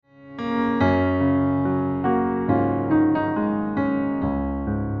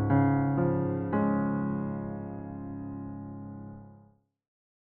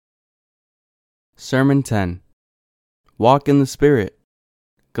Sermon 10. Walk in the Spirit.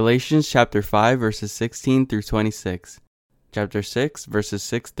 Galatians chapter 5 verses 16 through 26. Chapter 6 verses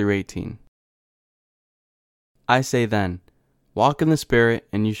 6 through 18. I say then, walk in the Spirit,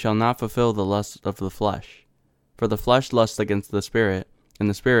 and you shall not fulfill the lust of the flesh. For the flesh lusts against the Spirit, and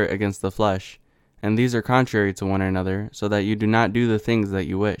the Spirit against the flesh, and these are contrary to one another, so that you do not do the things that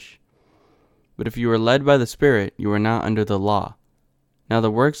you wish. But if you are led by the Spirit, you are not under the law. Now the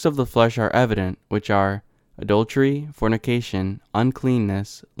works of the flesh are evident, which are adultery, fornication,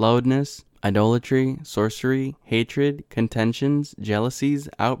 uncleanness, lewdness, idolatry, sorcery, hatred, contentions, jealousies,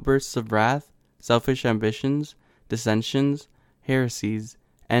 outbursts of wrath, selfish ambitions, dissensions, heresies,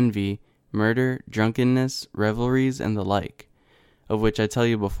 envy, murder, drunkenness, revelries, and the like, of which I tell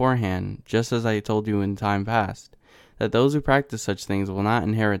you beforehand, just as I told you in time past, that those who practice such things will not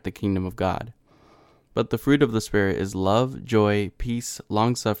inherit the kingdom of God. But the fruit of the Spirit is love, joy, peace,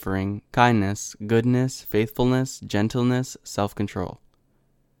 long-suffering, kindness, goodness, faithfulness, gentleness, self-control.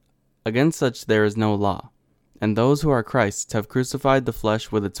 Against such there is no law, and those who are Christ's have crucified the flesh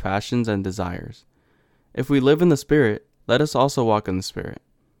with its passions and desires. If we live in the Spirit, let us also walk in the Spirit.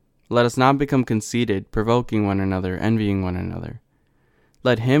 Let us not become conceited, provoking one another, envying one another.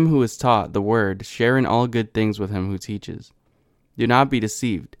 Let him who is taught the word share in all good things with him who teaches. Do not be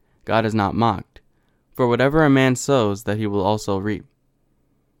deceived, God is not mocked. For whatever a man sows, that he will also reap.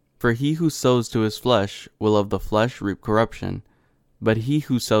 For he who sows to his flesh will of the flesh reap corruption, but he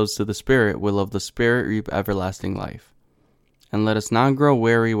who sows to the Spirit will of the Spirit reap everlasting life. And let us not grow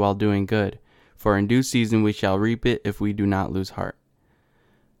weary while doing good, for in due season we shall reap it if we do not lose heart.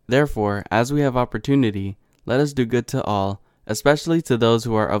 Therefore, as we have opportunity, let us do good to all, especially to those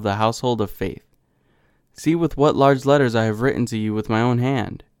who are of the household of faith. See with what large letters I have written to you with my own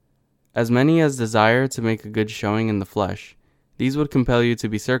hand. As many as desire to make a good showing in the flesh, these would compel you to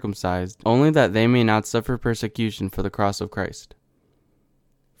be circumcised, only that they may not suffer persecution for the cross of Christ.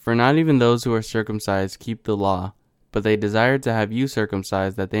 For not even those who are circumcised keep the law, but they desire to have you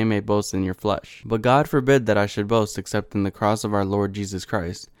circumcised, that they may boast in your flesh. But God forbid that I should boast except in the cross of our Lord Jesus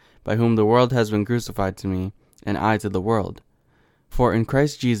Christ, by whom the world has been crucified to me, and I to the world. For in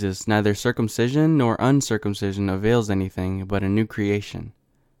Christ Jesus neither circumcision nor uncircumcision avails anything, but a new creation.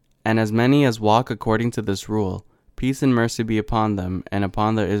 And as many as walk according to this rule, peace and mercy be upon them, and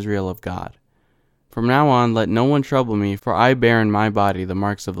upon the Israel of God. From now on let no one trouble me, for I bear in my body the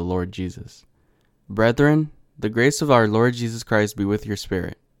marks of the Lord Jesus. Brethren, the grace of our Lord Jesus Christ be with your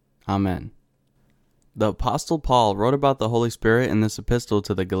spirit. Amen. The Apostle Paul wrote about the Holy Spirit in this epistle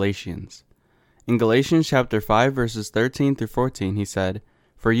to the Galatians. In Galatians chapter 5 verses 13 through 14 he said,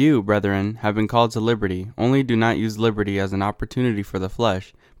 For you, brethren, have been called to liberty, only do not use liberty as an opportunity for the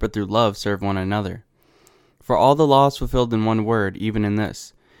flesh, but through love serve one another. For all the law is fulfilled in one word, even in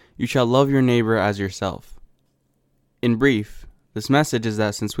this, you shall love your neighbor as yourself. In brief, this message is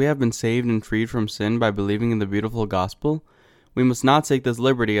that since we have been saved and freed from sin by believing in the beautiful gospel, we must not take this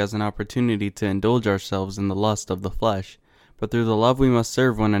liberty as an opportunity to indulge ourselves in the lust of the flesh, but through the love we must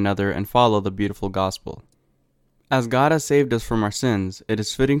serve one another and follow the beautiful gospel. As God has saved us from our sins, it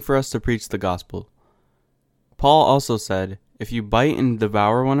is fitting for us to preach the gospel. Paul also said, If you bite and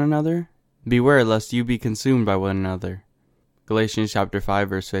devour one another, beware lest you be consumed by one another. Galatians chapter 5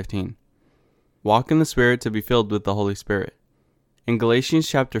 verse 15. Walk in the Spirit to be filled with the Holy Spirit. In Galatians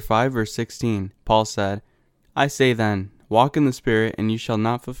chapter 5 verse 16, Paul said, I say then, walk in the Spirit, and you shall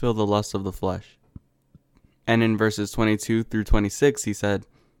not fulfill the lust of the flesh. And in verses 22 through 26 he said,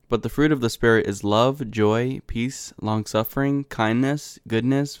 But the fruit of the Spirit is love, joy, peace, long-suffering, kindness,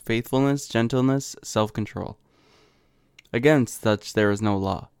 goodness, faithfulness, gentleness, self-control. Against such there is no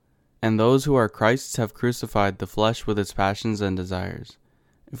law, and those who are Christ's have crucified the flesh with its passions and desires.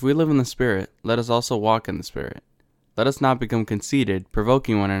 If we live in the Spirit, let us also walk in the Spirit. Let us not become conceited,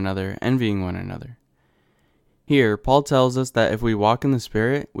 provoking one another, envying one another. Here, Paul tells us that if we walk in the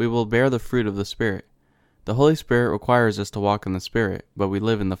Spirit, we will bear the fruit of the Spirit. The Holy Spirit requires us to walk in the Spirit, but we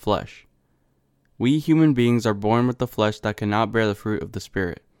live in the flesh. We human beings are born with the flesh that cannot bear the fruit of the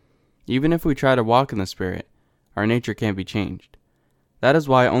Spirit. Even if we try to walk in the Spirit, our nature can't be changed. That is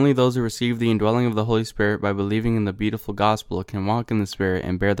why only those who receive the indwelling of the Holy Spirit by believing in the beautiful gospel can walk in the Spirit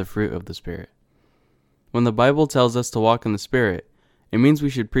and bear the fruit of the Spirit. When the Bible tells us to walk in the Spirit, it means we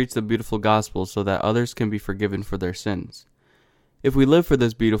should preach the beautiful gospel so that others can be forgiven for their sins. If we live for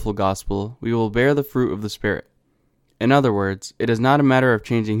this beautiful gospel, we will bear the fruit of the Spirit. In other words, it is not a matter of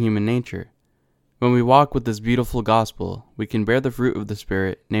changing human nature. When we walk with this beautiful gospel, we can bear the fruit of the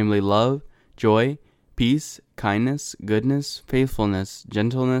Spirit, namely love, joy, peace, kindness, goodness, faithfulness,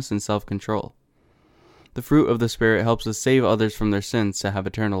 gentleness, and self-control. The fruit of the Spirit helps us save others from their sins to have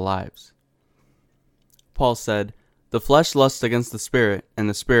eternal lives. Paul said, "The flesh lusts against the spirit, and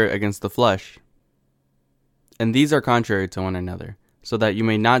the spirit against the flesh. And these are contrary to one another, so that you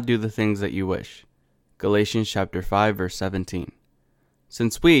may not do the things that you wish." Galatians chapter 5, verse 17.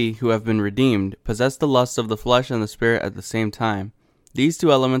 Since we, who have been redeemed, possess the lusts of the flesh and the spirit at the same time, these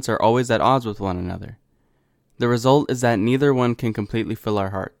two elements are always at odds with one another. The result is that neither one can completely fill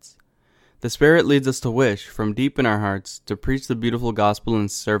our hearts. The Spirit leads us to wish, from deep in our hearts, to preach the beautiful gospel and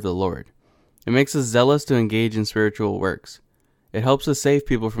serve the Lord. It makes us zealous to engage in spiritual works. It helps us save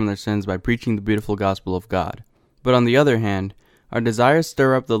people from their sins by preaching the beautiful gospel of God. But on the other hand, our desires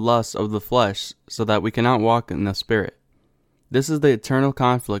stir up the lusts of the flesh so that we cannot walk in the Spirit. This is the eternal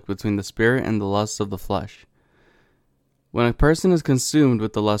conflict between the Spirit and the lusts of the flesh. When a person is consumed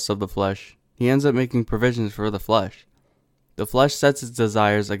with the lusts of the flesh, he ends up making provisions for the flesh. The flesh sets its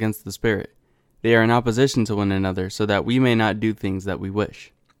desires against the Spirit. They are in opposition to one another so that we may not do things that we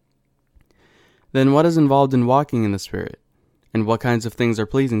wish. Then what is involved in walking in the Spirit? And what kinds of things are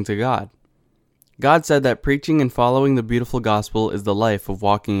pleasing to God? God said that preaching and following the beautiful gospel is the life of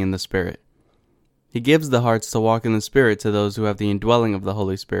walking in the Spirit. He gives the hearts to walk in the Spirit to those who have the indwelling of the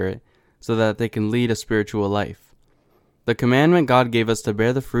Holy Spirit, so that they can lead a spiritual life. The commandment God gave us to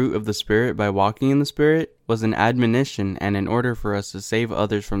bear the fruit of the Spirit by walking in the Spirit was an admonition and in order for us to save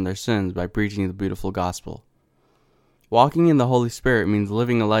others from their sins by preaching the beautiful gospel. Walking in the Holy Spirit means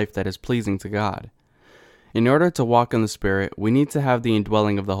living a life that is pleasing to God. In order to walk in the Spirit, we need to have the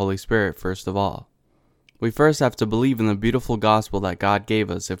indwelling of the Holy Spirit first of all. We first have to believe in the beautiful gospel that God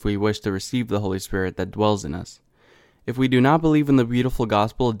gave us if we wish to receive the Holy Spirit that dwells in us. If we do not believe in the beautiful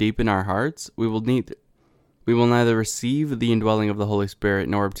gospel deep in our hearts, we will neither receive the indwelling of the Holy Spirit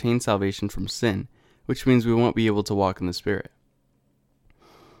nor obtain salvation from sin, which means we won't be able to walk in the Spirit.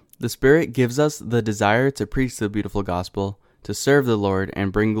 The Spirit gives us the desire to preach the beautiful gospel, to serve the Lord,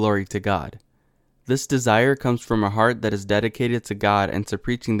 and bring glory to God. This desire comes from a heart that is dedicated to God and to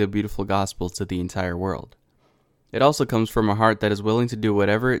preaching the beautiful gospel to the entire world. It also comes from a heart that is willing to do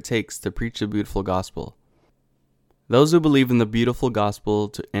whatever it takes to preach the beautiful gospel. Those who believe in the beautiful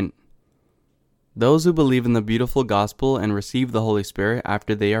gospel and receive the Holy Spirit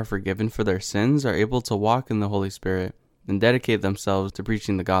after they are forgiven for their sins are able to walk in the Holy Spirit and dedicate themselves to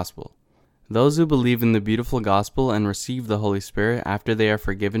preaching the gospel. Those who believe in the beautiful gospel and receive the Holy Spirit after they are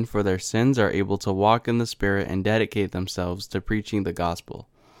forgiven for their sins are able to walk in the Spirit and dedicate themselves to preaching the gospel.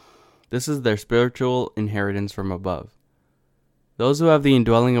 This is their spiritual inheritance from above. Those who have the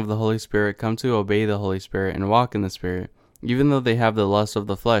indwelling of the Holy Spirit come to obey the Holy Spirit and walk in the Spirit, even though they have the lust of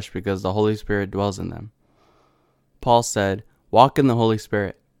the flesh because the Holy Spirit dwells in them. Paul said, "Walk in the Holy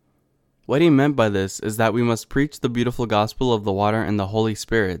Spirit." What he meant by this is that we must preach the beautiful gospel of the water and the Holy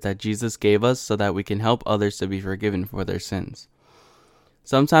Spirit that Jesus gave us so that we can help others to be forgiven for their sins.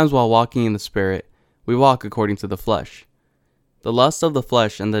 Sometimes while walking in the Spirit, we walk according to the flesh. The lust of the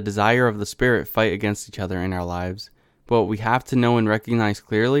flesh and the desire of the Spirit fight against each other in our lives, but what we have to know and recognize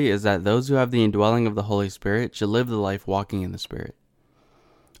clearly is that those who have the indwelling of the Holy Spirit should live the life walking in the Spirit.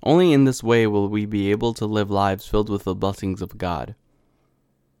 Only in this way will we be able to live lives filled with the blessings of God.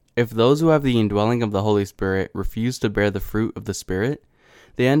 If those who have the indwelling of the Holy Spirit refuse to bear the fruit of the Spirit,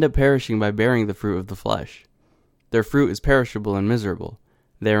 they end up perishing by bearing the fruit of the flesh. Their fruit is perishable and miserable.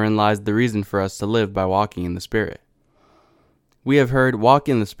 Therein lies the reason for us to live by walking in the Spirit. We have heard, "Walk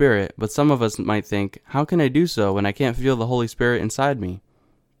in the Spirit," but some of us might think, "How can I do so when I can't feel the Holy Spirit inside me?"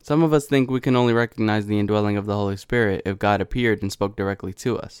 Some of us think we can only recognize the indwelling of the Holy Spirit if God appeared and spoke directly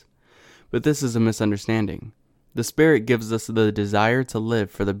to us. But this is a misunderstanding. The Spirit gives us the desire to live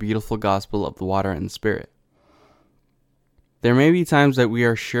for the beautiful gospel of the water and the Spirit. There may be times that we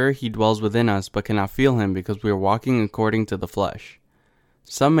are sure He dwells within us but cannot feel Him because we are walking according to the flesh.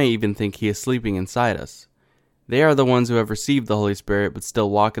 Some may even think He is sleeping inside us. They are the ones who have received the Holy Spirit but still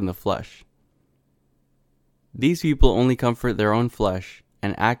walk in the flesh. These people only comfort their own flesh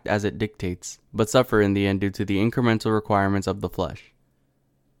and act as it dictates, but suffer in the end due to the incremental requirements of the flesh.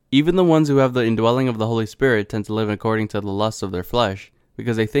 Even the ones who have the indwelling of the Holy Spirit tend to live according to the lusts of their flesh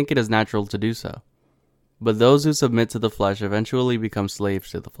because they think it is natural to do so. But those who submit to the flesh eventually become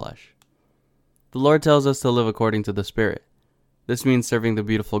slaves to the flesh. The Lord tells us to live according to the Spirit. This means serving the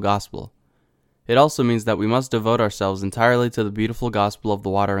beautiful gospel. It also means that we must devote ourselves entirely to the beautiful gospel of the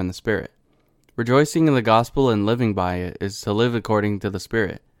water and the Spirit. Rejoicing in the gospel and living by it is to live according to the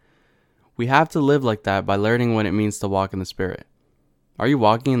Spirit. We have to live like that by learning what it means to walk in the Spirit. Are you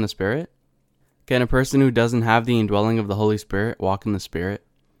walking in the Spirit? Can a person who doesn't have the indwelling of the Holy Spirit walk in the Spirit?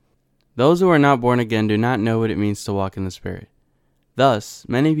 Those who are not born again do not know what it means to walk in the Spirit. Thus,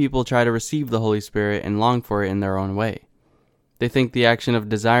 many people try to receive the Holy Spirit and long for it in their own way. They think the action of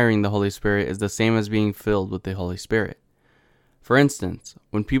desiring the Holy Spirit is the same as being filled with the Holy Spirit. For instance,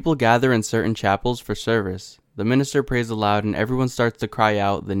 when people gather in certain chapels for service, the minister prays aloud and everyone starts to cry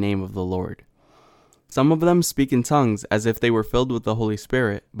out the name of the Lord. Some of them speak in tongues as if they were filled with the Holy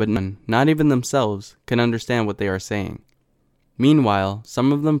Spirit, but none, not even themselves, can understand what they are saying. Meanwhile,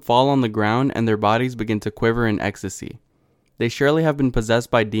 some of them fall on the ground and their bodies begin to quiver in ecstasy. They surely have been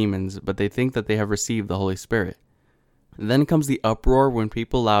possessed by demons, but they think that they have received the Holy Spirit. Then comes the uproar when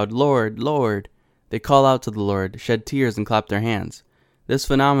people loud, "Lord, Lord!" They call out to the Lord, shed tears, and clap their hands. This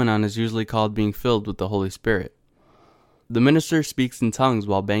phenomenon is usually called being filled with the Holy Spirit. The minister speaks in tongues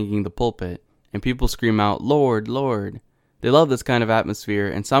while banging the pulpit, and people scream out, "Lord, Lord!" They love this kind of atmosphere,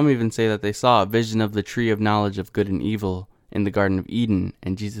 and some even say that they saw a vision of the tree of knowledge of good and evil in the Garden of Eden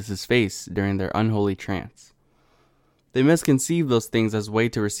and Jesus' face during their unholy trance. They misconceive those things as a way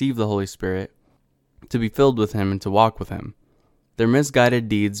to receive the Holy Spirit, to be filled with Him, and to walk with Him. Their misguided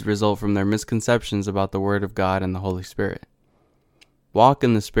deeds result from their misconceptions about the Word of God and the Holy Spirit. Walk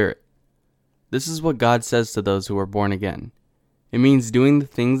in the Spirit. This is what God says to those who are born again. It means doing the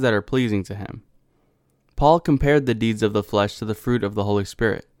things that are pleasing to Him. Paul compared the deeds of the flesh to the fruit of the Holy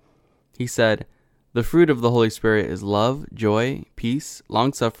Spirit. He said, "The fruit of the Holy Spirit is love, joy, peace,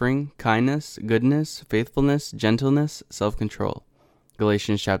 long-suffering, kindness, goodness, faithfulness, gentleness, self-control."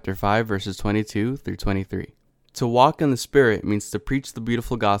 Galatians chapter 5, verses 22 through 23. To walk in the Spirit means to preach the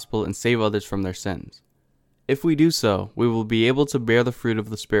beautiful gospel and save others from their sins. If we do so, we will be able to bear the fruit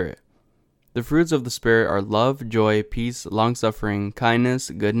of the Spirit. The fruits of the Spirit are love, joy, peace, long-suffering, kindness,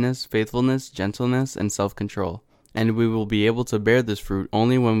 goodness, faithfulness, gentleness, and self-control. And we will be able to bear this fruit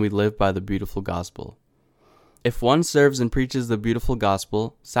only when we live by the beautiful gospel. If one serves and preaches the beautiful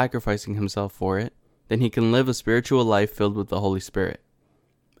gospel, sacrificing himself for it, then he can live a spiritual life filled with the Holy Spirit.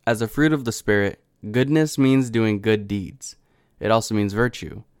 As a fruit of the Spirit, goodness means doing good deeds. It also means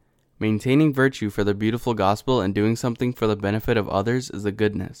virtue. Maintaining virtue for the beautiful gospel and doing something for the benefit of others is a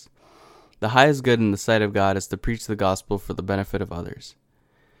goodness. The highest good in the sight of God is to preach the gospel for the benefit of others.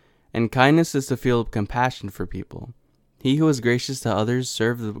 And kindness is to feel compassion for people. He who is gracious to others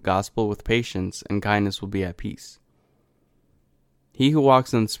serves the gospel with patience, and kindness will be at peace. He who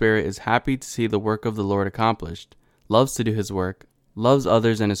walks in the Spirit is happy to see the work of the Lord accomplished, loves to do His work, loves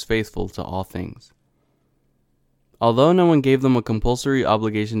others, and is faithful to all things. Although no one gave them a compulsory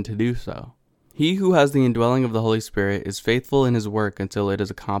obligation to do so, he who has the indwelling of the Holy Spirit is faithful in his work until it is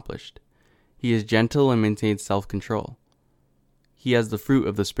accomplished. He is gentle and maintains self-control. He has the fruit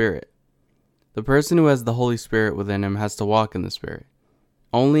of the Spirit. The person who has the Holy Spirit within him has to walk in the Spirit.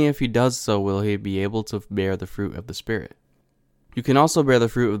 Only if he does so will he be able to bear the fruit of the Spirit. You can also bear the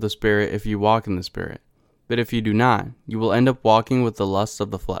fruit of the Spirit if you walk in the Spirit. But if you do not, you will end up walking with the lusts of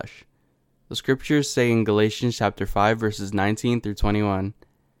the flesh. The scriptures say in Galatians chapter 5 verses 19 through 21,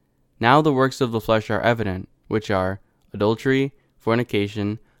 "Now the works of the flesh are evident, which are adultery,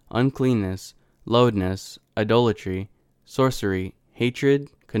 fornication, uncleanness, lewdness, idolatry, sorcery, hatred,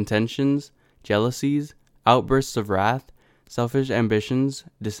 contentions, jealousies, outbursts of wrath, selfish ambitions,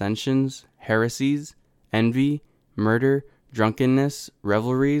 dissensions, heresies, envy, murder, drunkenness,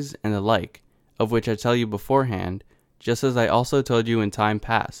 revelries, and the like, of which I tell you beforehand, just as I also told you in time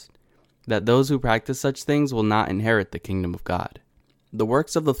past, that those who practice such things will not inherit the kingdom of God." The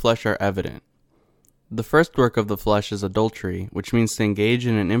works of the flesh are evident. The first work of the flesh is adultery, which means to engage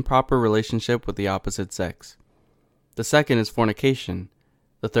in an improper relationship with the opposite sex. The second is fornication.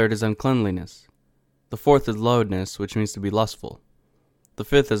 The third is uncleanliness. The fourth is lewdness, which means to be lustful. The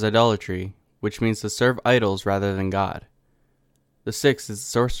fifth is idolatry, which means to serve idols rather than God. The sixth is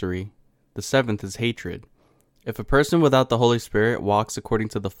sorcery. The seventh is hatred. If a person without the Holy Spirit walks according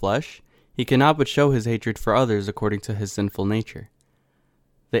to the flesh, he cannot but show his hatred for others according to his sinful nature.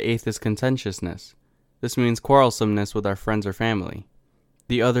 The eighth is contentiousness. This means quarrelsomeness with our friends or family.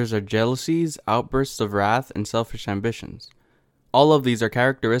 The others are jealousies, outbursts of wrath, and selfish ambitions. All of these are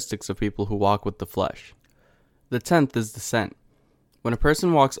characteristics of people who walk with the flesh. The 10th is dissent. When a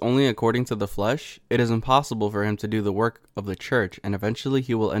person walks only according to the flesh, it is impossible for him to do the work of the church, and eventually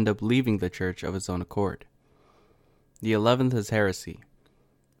he will end up leaving the church of his own accord. The 11th is heresy.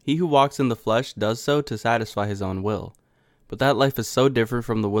 He who walks in the flesh does so to satisfy his own will, but that life is so different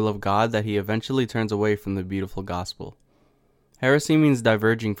from the will of God that he eventually turns away from the beautiful gospel. Heresy means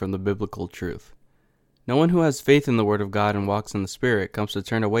diverging from the biblical truth. No one who has faith in the Word of God and walks in the Spirit comes to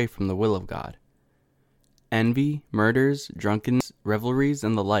turn away from the will of God. Envy, murders, drunkenness, revelries,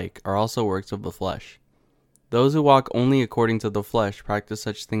 and the like are also works of the flesh. Those who walk only according to the flesh practice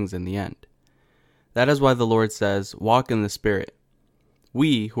such things in the end. That is why the Lord says, "Walk in the Spirit."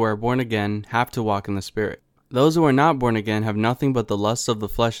 We, who are born again, have to walk in the Spirit. Those who are not born again have nothing but the lusts of the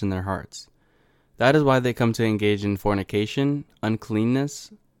flesh in their hearts. That is why they come to engage in fornication,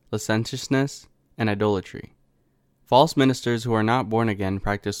 uncleanness, licentiousness, and idolatry. False ministers who are not born again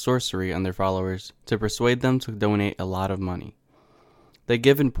practice sorcery on their followers to persuade them to donate a lot of money. They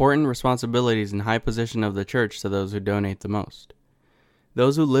give important responsibilities and high position of the church to those who donate the most.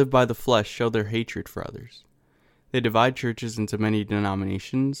 Those who live by the flesh show their hatred for others. They divide churches into many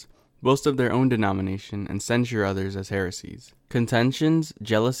denominations, boast of their own denomination, and censure others as heresies. Contentions,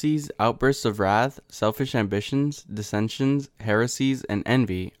 jealousies, outbursts of wrath, selfish ambitions, dissensions, heresies, and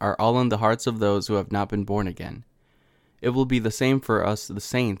envy are all in the hearts of those who have not been born again. It will be the same for us, the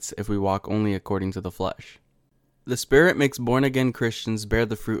saints, if we walk only according to the flesh. The Spirit makes born-again Christians bear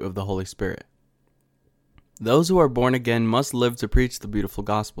the fruit of the Holy Spirit. Those who are born again must live to preach the beautiful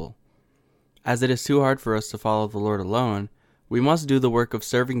gospel. As it is too hard for us to follow the Lord alone, we must do the work of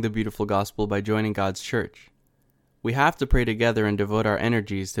serving the beautiful gospel by joining God's church. We have to pray together and devote our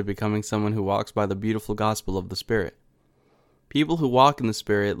energies to becoming someone who walks by the beautiful gospel of the Spirit. People who walk in the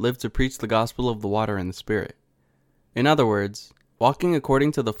Spirit live to preach the gospel of the water and the Spirit. In other words, walking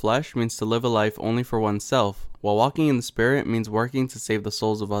according to the flesh means to live a life only for oneself, while walking in the Spirit means working to save the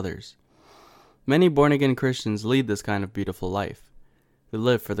souls of others. Many born-again Christians lead this kind of beautiful life. They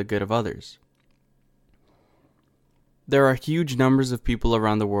live for the good of others. There are huge numbers of people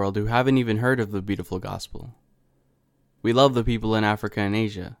around the world who haven't even heard of the beautiful gospel. We love the people in Africa and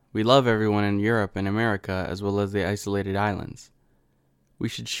Asia. We love everyone in Europe and America, as well as the isolated islands. We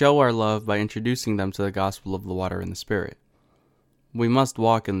should show our love by introducing them to the gospel of the water and the Spirit. We must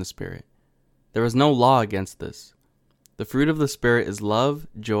walk in the Spirit. There is no law against this. The fruit of the Spirit is love,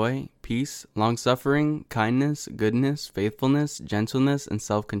 joy, peace, long-suffering, kindness, goodness, faithfulness, gentleness, and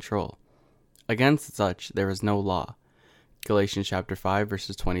self-control. Against such there is no law. Galatians chapter 5,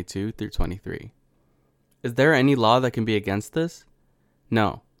 verses 22 through 23. Is there any law that can be against this?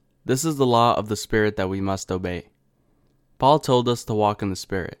 No. This is the law of the Spirit that we must obey. Paul told us to walk in the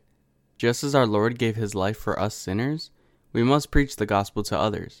Spirit. Just as our Lord gave his life for us sinners, we must preach the gospel to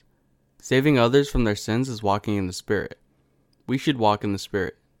others. Saving others from their sins is walking in the Spirit. We should walk in the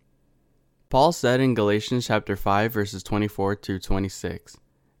Spirit. Paul said in Galatians chapter 5, verses 24 through 26,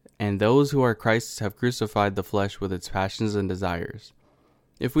 "And those who are Christ's have crucified the flesh with its passions and desires.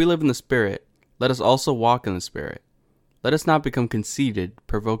 If we live in the Spirit, let us also walk in the Spirit. Let us not become conceited,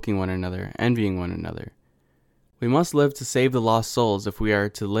 provoking one another, envying one another." We must live to save the lost souls if we are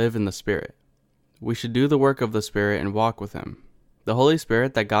to live in the Spirit. We should do the work of the Spirit and walk with Him. The Holy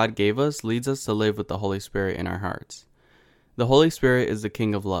Spirit that God gave us leads us to live with the Holy Spirit in our hearts. The Holy Spirit is the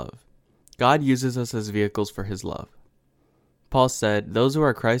King of love. God uses us as vehicles for His love. Paul said, "Those who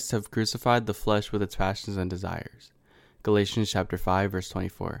are Christ's have crucified the flesh with its passions and desires." Galatians chapter 5, verse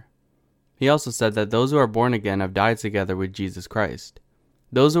 24. He also said that those who are born again have died together with Jesus Christ.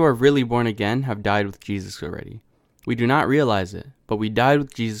 Those who are really born again have died with Jesus already. We do not realize it, but we died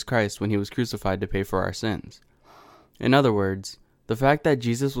with Jesus Christ when He was crucified to pay for our sins. In other words, the fact that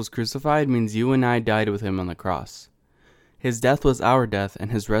Jesus was crucified means you and I died with Him on the cross. His death was our death,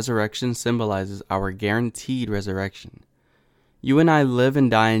 and His resurrection symbolizes our guaranteed resurrection. You and I live and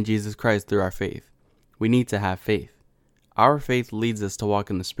die in Jesus Christ through our faith. We need to have faith. Our faith leads us to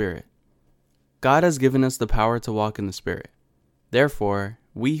walk in the Spirit. God has given us the power to walk in the Spirit. Therefore,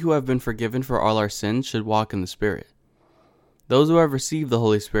 we who have been forgiven for all our sins should walk in the Spirit. Those who have received the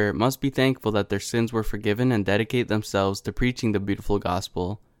Holy Spirit must be thankful that their sins were forgiven and dedicate themselves to preaching the beautiful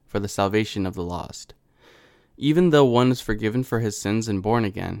gospel for the salvation of the lost. Even though one is forgiven for his sins and born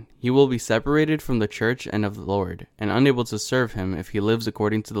again, he will be separated from the church and of the Lord, and unable to serve Him if he lives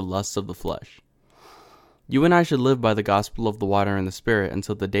according to the lusts of the flesh. You and I should live by the gospel of the water and the Spirit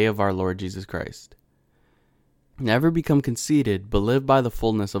until the day of our Lord Jesus Christ. Never become conceited, but live by the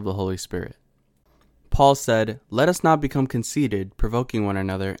fullness of the Holy Spirit. Paul said, "Let us not become conceited, provoking one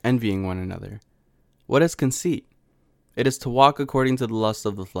another, envying one another." What is conceit? It is to walk according to the lust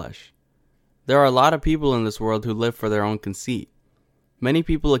of the flesh. There are a lot of people in this world who live for their own conceit. Many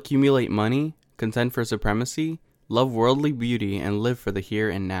people accumulate money, contend for supremacy, love worldly beauty, and live for the here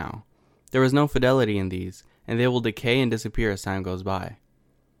and now. There is no fidelity in these, and they will decay and disappear as time goes by.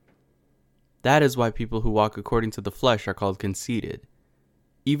 That is why people who walk according to the flesh are called conceited.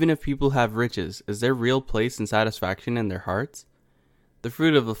 Even if people have riches, is there real place and satisfaction in their hearts? The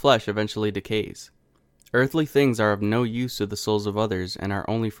fruit of the flesh eventually decays. Earthly things are of no use to the souls of others and are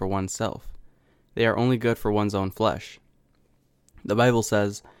only for oneself. They are only good for one's own flesh. The Bible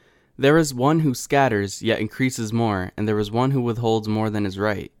says, "There is one who scatters, yet increases more, and there is one who withholds more than is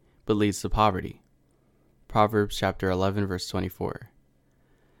right, but leads to poverty." Proverbs chapter 11, verse 24.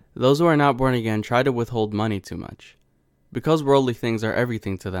 Those who are not born again try to withhold money too much. Because worldly things are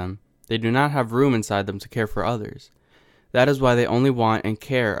everything to them, they do not have room inside them to care for others. That is why they only want and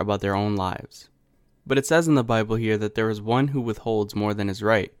care about their own lives. But it says in the Bible here that there is one who withholds more than is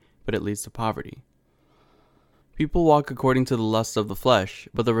right, but it leads to poverty. People walk according to the lusts of the flesh,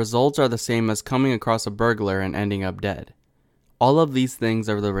 but the results are the same as coming across a burglar and ending up dead. All of these things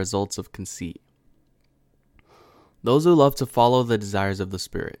are the results of conceit. Those who love to follow the desires of the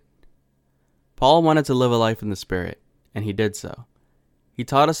Spirit. Paul wanted to live a life in the Spirit, and he did so. He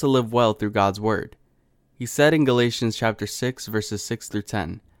taught us to live well through God's Word. He said in Galatians chapter 6, verses 6 through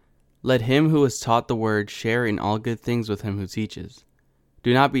 10, "Let him who is taught the Word share in all good things with him who teaches.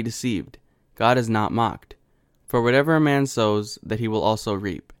 Do not be deceived. God is not mocked. For whatever a man sows, that he will also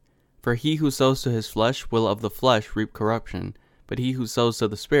reap. For he who sows to his flesh will of the flesh reap corruption, but he who sows to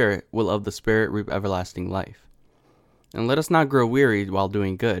the Spirit will of the Spirit reap everlasting life. And let us not grow weary while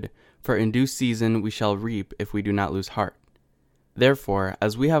doing good, for in due season we shall reap if we do not lose heart. Therefore,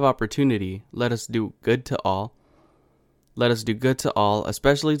 as we have opportunity, let us do good to all. Let us do good to all,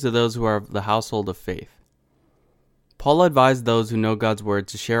 especially to those who are of the household of faith." Paul advised those who know God's Word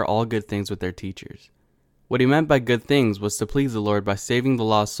to share all good things with their teachers. What he meant by good things was to please the Lord by saving the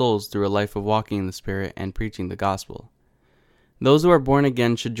lost souls through a life of walking in the Spirit and preaching the gospel. Those who are born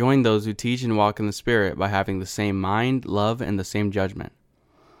again should join those who teach and walk in the Spirit by having the same mind, love, and the same judgment.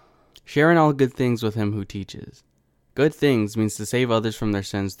 Share in all good things with him who teaches. Good things means to save others from their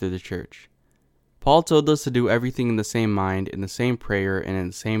sins through the church. Paul told us to do everything in the same mind, in the same prayer, and in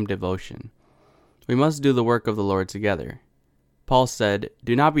the same devotion. We must do the work of the Lord together. Paul said,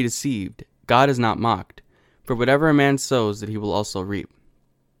 "Do not be deceived. God is not mocked. For whatever a man sows, that he will also reap."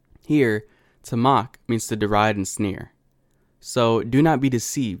 Here, to mock means to deride and sneer. So, do not be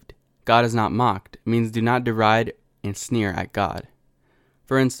deceived. God is not mocked means do not deride and sneer at God.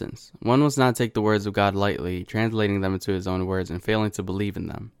 For instance, one must not take the words of God lightly, translating them into his own words and failing to believe in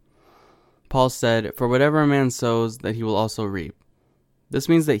them. Paul said, "For whatever a man sows, that he will also reap." This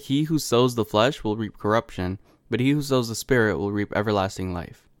means that he who sows the flesh will reap corruption, but he who sows the Spirit will reap everlasting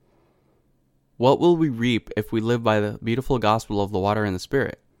life. What will we reap if we live by the beautiful gospel of the water and the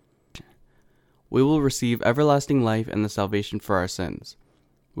Spirit? We will receive everlasting life and the salvation for our sins.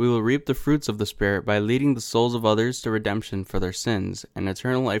 We will reap the fruits of the Spirit by leading the souls of others to redemption for their sins and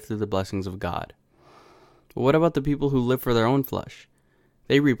eternal life through the blessings of God. But what about the people who live for their own flesh?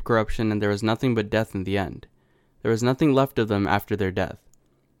 They reap corruption, and there is nothing but death in the end. There is nothing left of them after their death.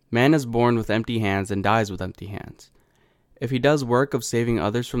 Man is born with empty hands and dies with empty hands. If he does work of saving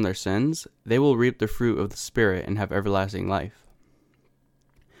others from their sins, they will reap the fruit of the Spirit and have everlasting life.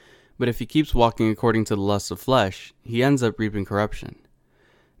 But if he keeps walking according to the lusts of flesh, he ends up reaping corruption.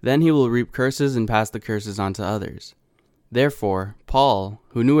 Then he will reap curses and pass the curses on to others. Therefore, Paul,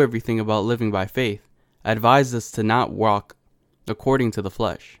 who knew everything about living by faith, advised us to not walk according to the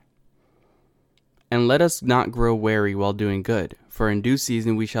flesh. "And let us not grow weary while doing good, for in due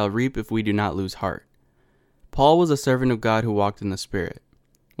season we shall reap if we do not lose heart." Paul was a servant of God who walked in the Spirit.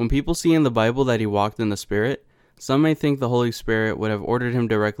 When people see in the Bible that he walked in the Spirit, some may think the Holy Spirit would have ordered him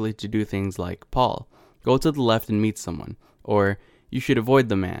directly to do things like, "Paul, go to the left and meet someone," or "You should avoid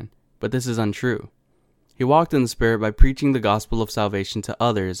the man," but this is untrue. He walked in the Spirit by preaching the gospel of salvation to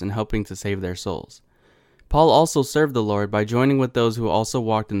others and helping to save their souls. Paul also served the Lord by joining with those who also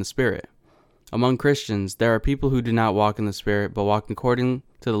walked in the Spirit. Among Christians, there are people who do not walk in the Spirit but walk according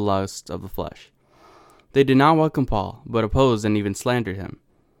to the lusts of the flesh. They did not welcome Paul, but opposed and even slandered him.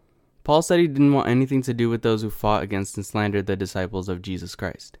 Paul said he didn't want anything to do with those who fought against and slandered the disciples of Jesus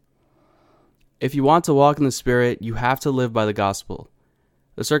Christ. If you want to walk in the Spirit, you have to live by the gospel.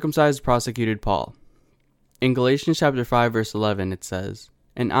 The circumcised prosecuted Paul. In Galatians chapter 5, verse 11, it says,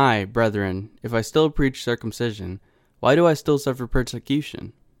 "And I, brethren, if I still preach circumcision, why do I still suffer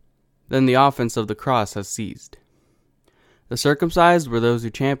persecution? Then the offense of the cross has ceased." The circumcised were those who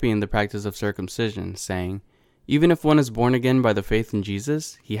championed the practice of circumcision, saying, even if one is born again by the faith in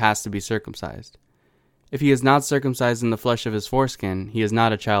Jesus, he has to be circumcised. If he is not circumcised in the flesh of his foreskin, he is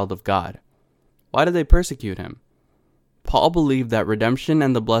not a child of God. Why did they persecute him? Paul believed that redemption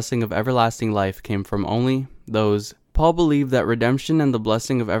and the blessing of everlasting life came from only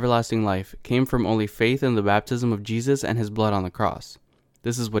faith in the baptism of Jesus and his blood on the cross.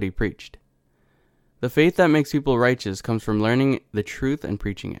 This is what he preached. The faith that makes people righteous comes from learning the truth and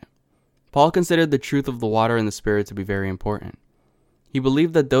preaching it. Paul considered the truth of the water and the Spirit to be very important. He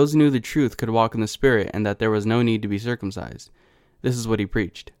believed that those who knew the truth could walk in the Spirit and that there was no need to be circumcised. This is what he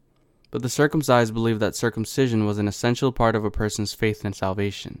preached. But the circumcised believed that circumcision was an essential part of a person's faith and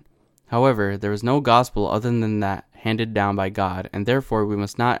salvation. However, there is no gospel other than that handed down by God, and therefore we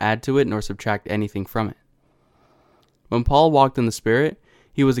must not add to it nor subtract anything from it. When Paul walked in the Spirit,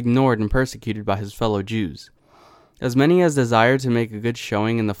 he was ignored and persecuted by his fellow Jews. As many as desire to make a good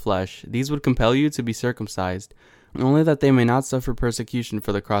showing in the flesh, these would compel you to be circumcised, only that they may not suffer persecution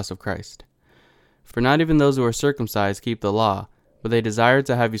for the cross of Christ. For not even those who are circumcised keep the law, but they desire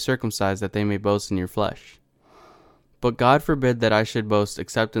to have you circumcised that they may boast in your flesh. But God forbid that I should boast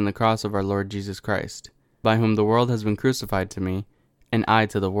except in the cross of our Lord Jesus Christ, by whom the world has been crucified to me, and I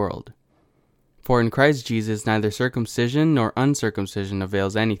to the world. For in Christ Jesus neither circumcision nor uncircumcision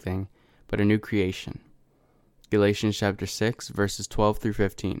avails anything, but a new creation. Galatians chapter 6, verses 12 through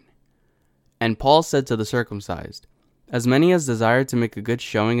 15. And Paul said to the circumcised, As many as desire to make a good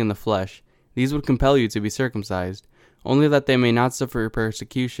showing in the flesh, these would compel you to be circumcised, only that they may not suffer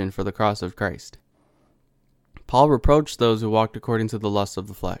persecution for the cross of Christ. Paul reproached those who walked according to the lusts of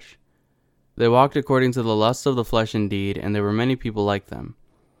the flesh. They walked according to the lusts of the flesh indeed, and there were many people like them.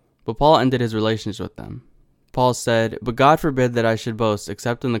 But Paul ended his relations with them. Paul said, But God forbid that I should boast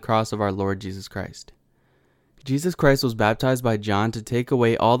except in the cross of our Lord Jesus Christ. Jesus Christ was baptized by John to take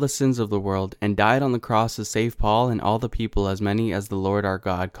away all the sins of the world, and died on the cross to save Paul and all the people, as many as the Lord our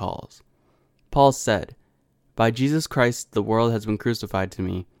God calls. Paul said, By Jesus Christ the world has been crucified to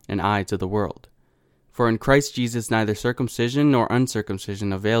me, and I to the world. For in Christ Jesus neither circumcision nor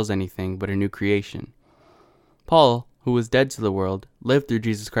uncircumcision avails anything, but a new creation. Paul, who was dead to the world, lived through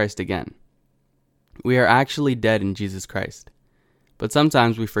Jesus Christ again. We are actually dead in Jesus Christ. But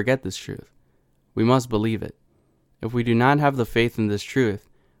sometimes we forget this truth. We must believe it. If we do not have the faith in this truth,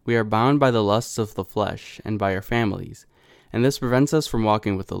 we are bound by the lusts of the flesh and by our families, and this prevents us from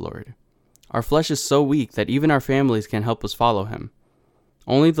walking with the Lord. Our flesh is so weak that even our families can't help us follow him.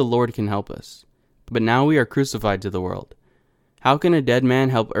 Only the Lord can help us. But now we are crucified to the world. How can a dead man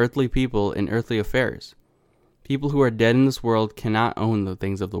help earthly people in earthly affairs? People who are dead in this world cannot own the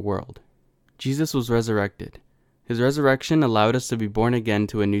things of the world. Jesus was resurrected. His resurrection allowed us to be born again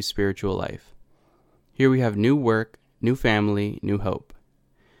to a new spiritual life. Here we have new work, new family, new hope.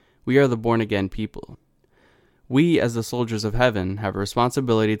 We are the born-again people. We, as the soldiers of heaven, have a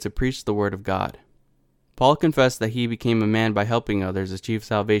responsibility to preach the word of God. Paul confessed that he became a man by helping others achieve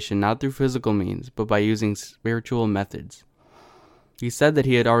salvation not through physical means, but by using spiritual methods. He said that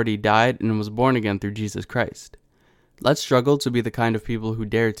he had already died and was born again through Jesus Christ. Let's struggle to be the kind of people who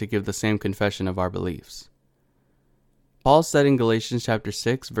dare to give the same confession of our beliefs. Paul said in Galatians chapter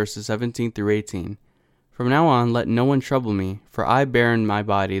 6, verses 17 through 18, From now on let no one trouble me, for I bear in my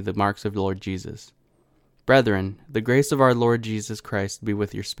body the marks of the Lord Jesus. Brethren, the grace of our Lord Jesus Christ be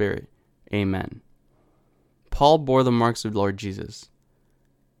with your spirit. Amen. Paul bore the marks of the Lord Jesus.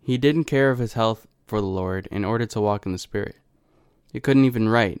 He didn't care of his health for the Lord in order to walk in the Spirit. He couldn't even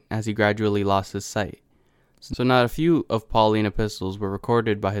write, as he gradually lost his sight. So not a few of Pauline epistles were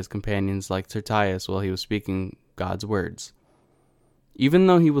recorded by his companions like Tertius while he was speaking God's words. Even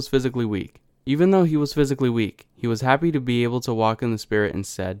though he was physically weak, he was happy to be able to walk in the Spirit and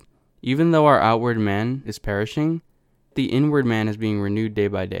said, Even though our outward man is perishing, the inward man is being renewed day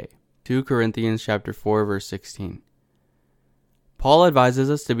by day. 2 Corinthians chapter 4, verse 16. Paul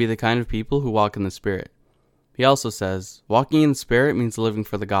advises us to be the kind of people who walk in the Spirit. He also says, walking in the Spirit means living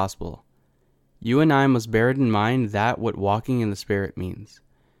for the gospel. You and I must bear it in mind that what walking in the Spirit means.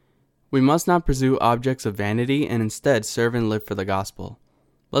 We must not pursue objects of vanity and instead serve and live for the gospel.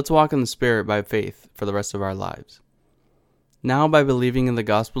 Let's walk in the Spirit by faith for the rest of our lives. Now, by believing in the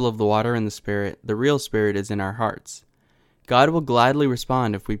gospel of the water and the Spirit, the real Spirit is in our hearts. God will gladly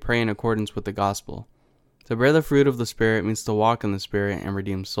respond if we pray in accordance with the gospel. To bear the fruit of the Spirit means to walk in the Spirit and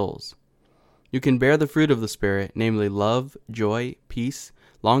redeem souls. You can bear the fruit of the Spirit, namely love, joy, peace,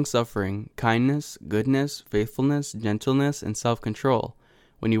 long-suffering, kindness, goodness, faithfulness, gentleness, and self-control,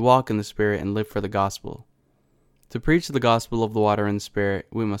 when you walk in the Spirit and live for the gospel. To preach the gospel of the water and the Spirit,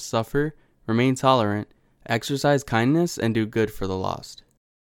 we must suffer, remain tolerant, exercise kindness, and do good for the lost.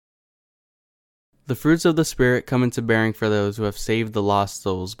 The fruits of the Spirit come into bearing for those who have saved the lost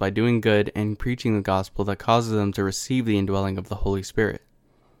souls by doing good and preaching the gospel that causes them to receive the indwelling of the Holy Spirit.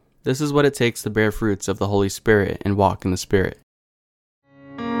 This is what it takes to bear fruits of the Holy Spirit and walk in the Spirit.